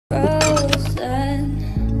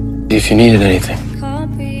If you needed anything.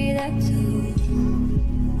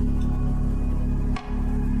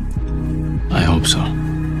 I hope so.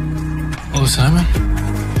 Oh, Simon?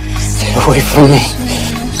 Stay away from me.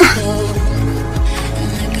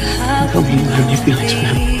 Help me learn your feelings for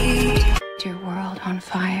him. Your world on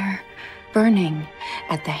fire, burning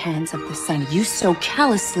at the hands of the sun you so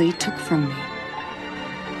callously took from me.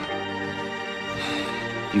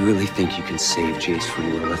 You really think you can save Jace from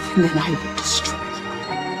Lilith? And then I would destroy you.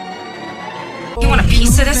 You want a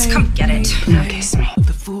piece of this? Come get it. Now kiss me. I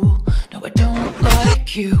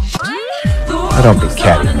don't be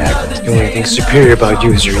catty, Mac. The only thing superior about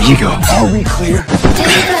you is your ego. Are we clear?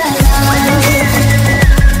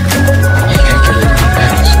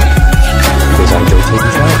 Because I don't take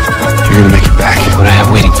you out. You're gonna make it back. What I have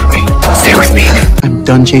waiting for me. Stay with me. I'm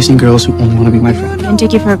done chasing girls who only want to be my friend. And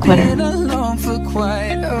take you for a quitter.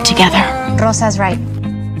 Together. Rosa's right.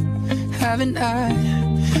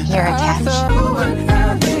 You're a catch.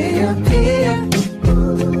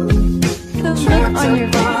 On your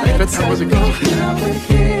I bet that was a good one.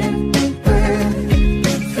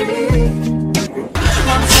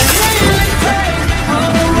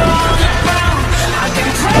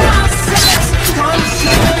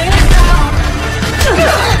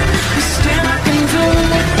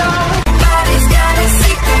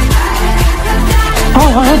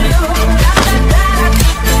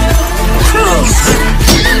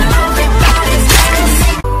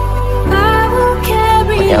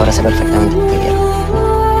 Porque ahora sé perfectamente lo que quiero.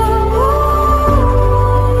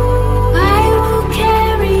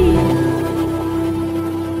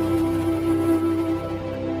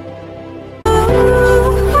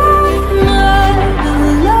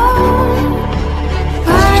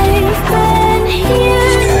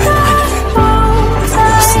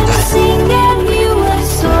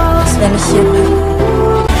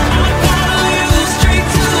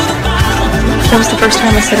 That was the first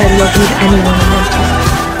time I said I loved you to anyone I loved you.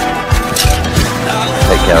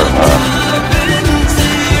 Take care of her.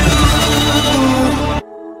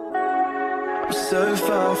 I'm so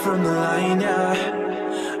far from the line, yeah.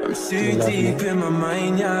 I'm too deep in my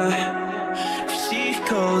mind, yeah. If she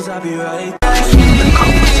calls, I'll be right back.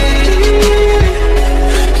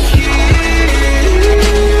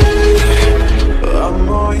 I'm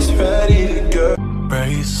always ready to go.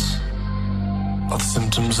 Brace all the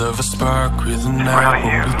symptoms of a spark with an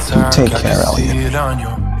apple. Take care, see it on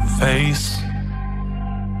your face.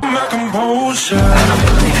 My composure.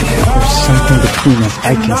 There's something between us.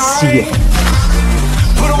 I can see it.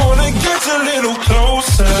 But I wanna get a little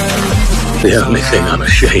closer. The only thing I'm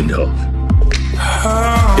ashamed of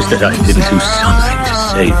is that I didn't do something to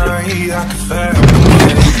save him.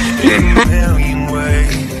 In a million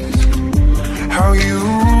ways, how you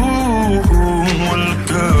look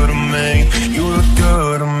good to me. You look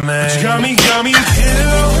good to me. You got me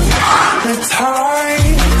hypnotized.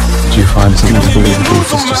 Did you find something to believe in?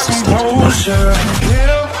 It's just a state of mind.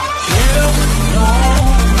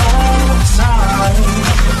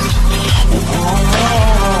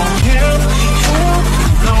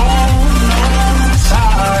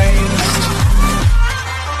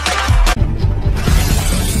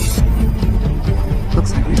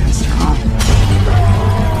 Looks like we're gonna strong.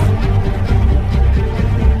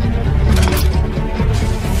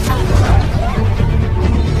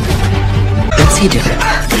 What's he doing?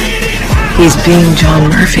 He's being John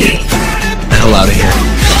Murphy. The hell out of here.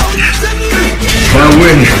 If I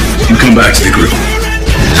win, you come back to the group.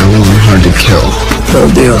 They're really hard to kill. No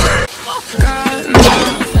deal.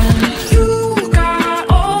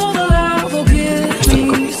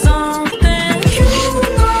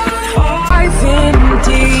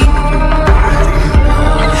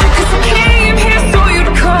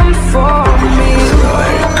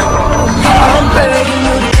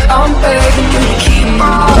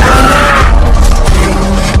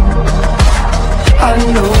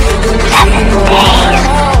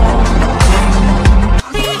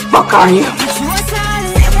 Fuck are you?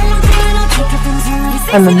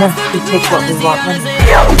 I'm the myth. We take what we want.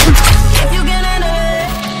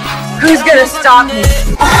 Who's gonna stop me?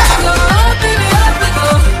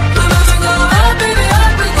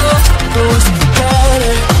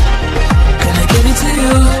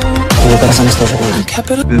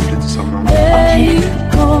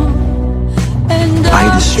 I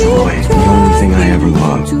destroyed the only thing I ever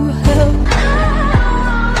loved.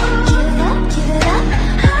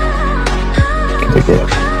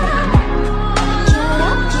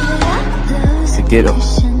 To get him.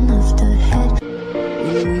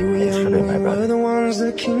 We're the ones,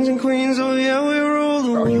 the kings and queens. Oh yeah, we rule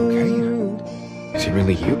the world. Are you okay? Is he really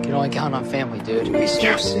only you? You can only count on family, dude.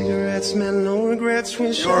 Cigarettes, smell no regrets. We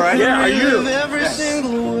all right? Yeah, are you? Every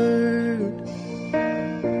single word.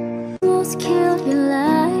 Almost killed your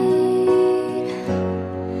light.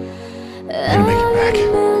 I'm gonna make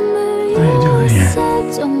it back. What are you doing here?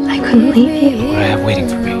 I couldn't leave you. What do I have waiting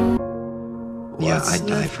for me? Yeah, I'd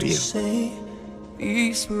die for you. Do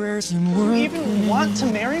you even want to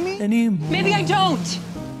marry me? Maybe I don't.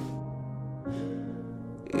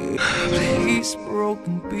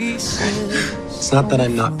 It's not that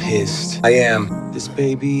I'm not pissed. I am. This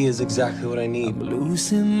baby is exactly what I need.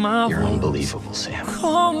 You're unbelievable, Sam.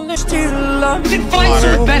 Then find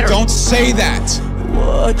someone better. Don't say that.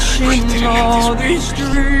 Watching all these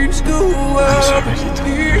dreams go out.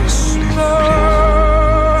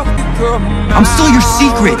 I'm still your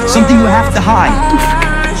secret, something you have to hide.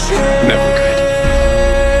 Never could.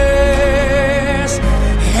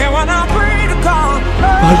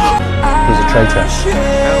 He's a traitor.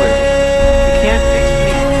 Howard, you can't fix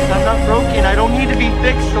me because I'm not broken. I don't need to be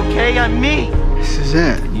fixed, okay? I'm me. This is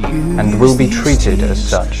it. And will be treated as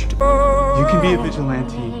such. You can be a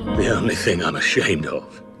vigilante. The only thing I'm ashamed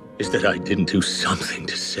of is that I didn't do something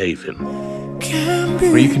to save him.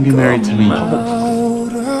 Or you can be married to me.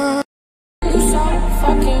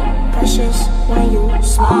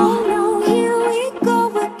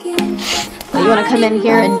 You want to come in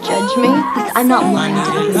here and judge me? Because I'm not lying to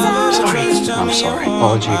you. I'm sorry.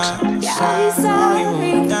 Apology accepted.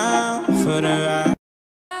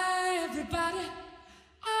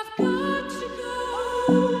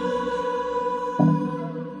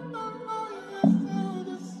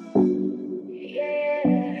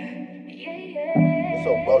 So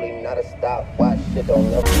rolling, not a stop, watch shit don't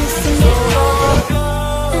never.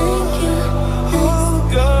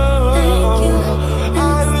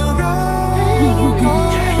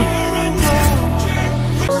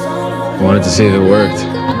 I wanted to see if it worked.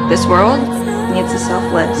 This world needs the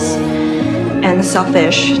selfless and the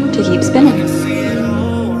selfish to keep spinning.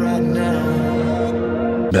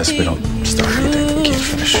 Best we don't start anything that we can't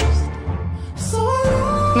finish.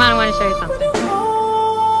 Come on, I want to show you something.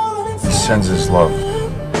 He sends his love.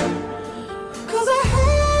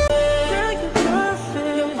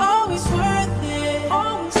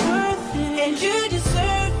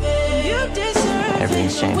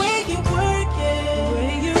 Everything's changed.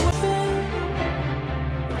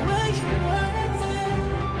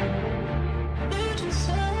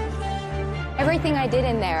 Everything I did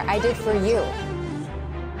in there, I did for you.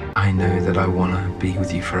 I know that I want to be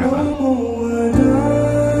with you forever.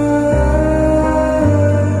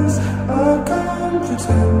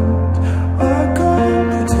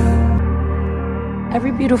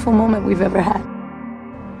 Every beautiful moment we've ever had.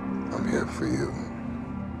 I'm here for you.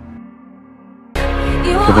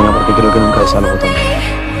 Kaya porque creo que nunca es algo tan.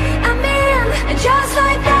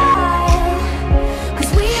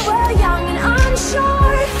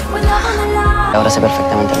 Ahora sé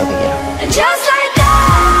perfectamente lo que quiero.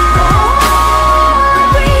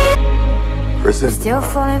 Kristen. Still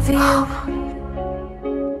falling for you.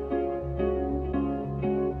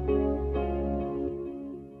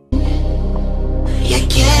 You're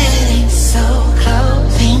getting so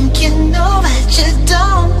close. Think you know, but you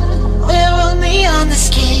don't. We're only on the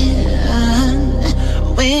skin.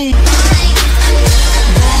 We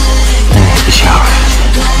Take a shower.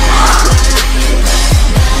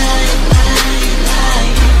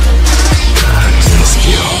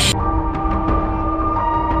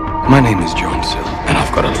 My name is John Sill, and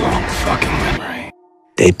I've got a long fucking memory.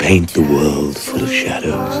 They paint the world full of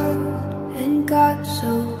shadows.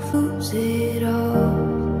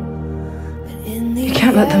 You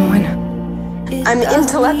can't let them win. I'm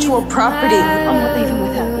intellectual property. I'm not leaving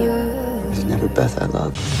without you. It's never Beth I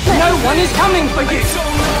love. No one is coming for you.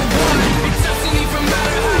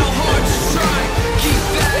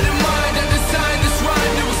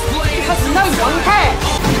 Because no one cares.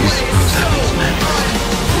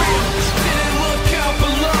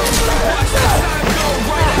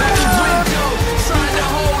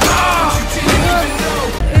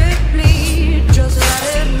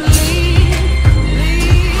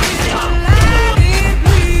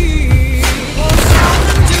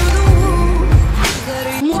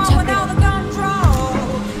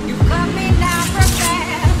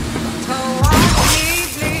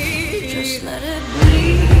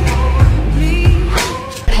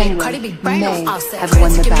 May have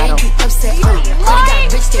won the battle.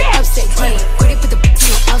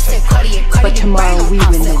 But tomorrow we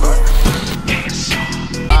win the war.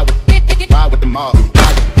 Ride with the mob.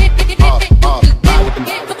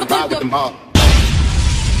 Ride with the mob.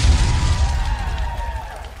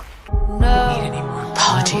 need any more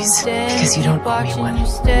apologies, because you don't owe me one.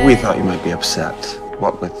 We thought you might be upset.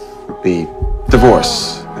 What with the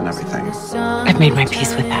divorce and everything. I've made my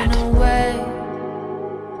peace with that.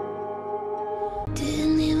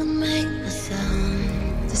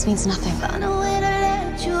 This means nothing.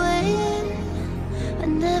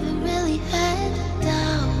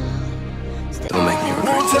 Don't make me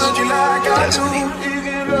regret this. Dance with me.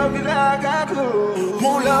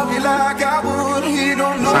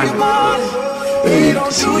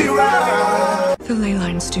 The ley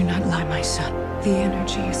lines do not lie, my son. The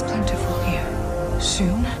energy is plentiful here.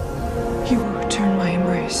 Soon, you will return my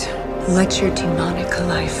embrace. Let your demonic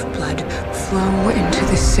lifeblood flow into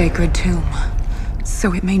this sacred tomb,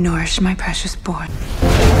 so it may nourish my precious born.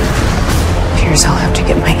 Appears I'll have to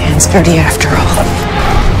get my hands dirty after all.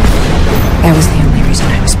 That was the only reason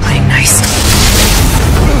I was playing nice.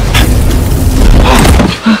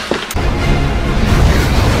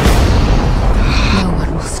 No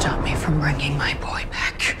one will stop me from bringing my boy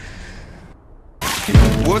back.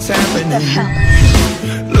 What's happening?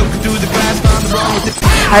 Look through the glass, found the wrong with the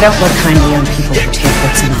I don't look kind to young people who take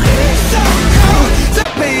what's mine.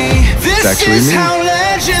 It's actually me. How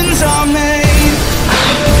legends are made.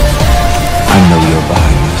 I know you're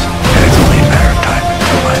behind this, and it's only a matter of time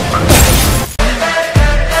until I'm proof.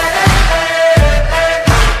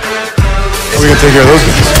 How are we gonna take care of those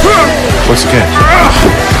guys? What's the catch?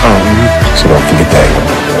 So don't forget that.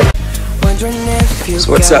 So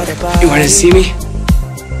what's up? You wanted to see me?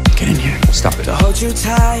 Get in here. Stop it. Hold you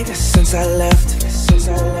tight since I left.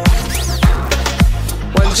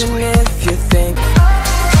 Wondering if you think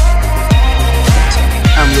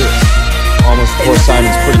I'm Lewis. Almost before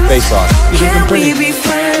Simon's pretty face off. He's looking pretty.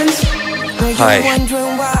 Hi. Jason?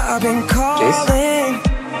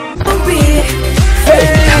 Hey,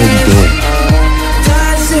 how are you doing?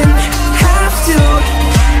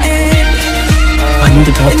 I need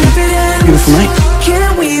to talk to you. Beautiful night. Can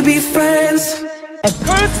we be friends? At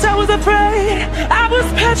first I was afraid, I was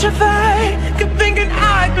petrified, kept thinking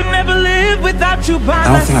I could never live without you by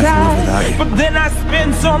my side. I don't think I can live without you. But then I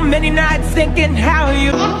spent so many nights thinking how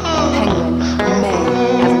you... Penguin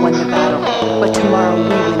may have won the battle, but tomorrow we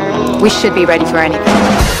win. We should be ready for anything.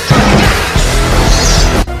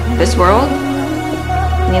 This world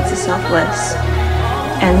needs the selfless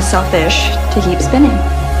and the selfish to keep spinning.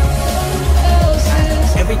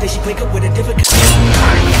 Every day she wake up with a different...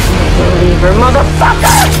 Believer,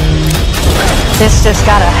 motherfucker! This just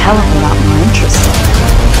got a hell of a lot more interesting.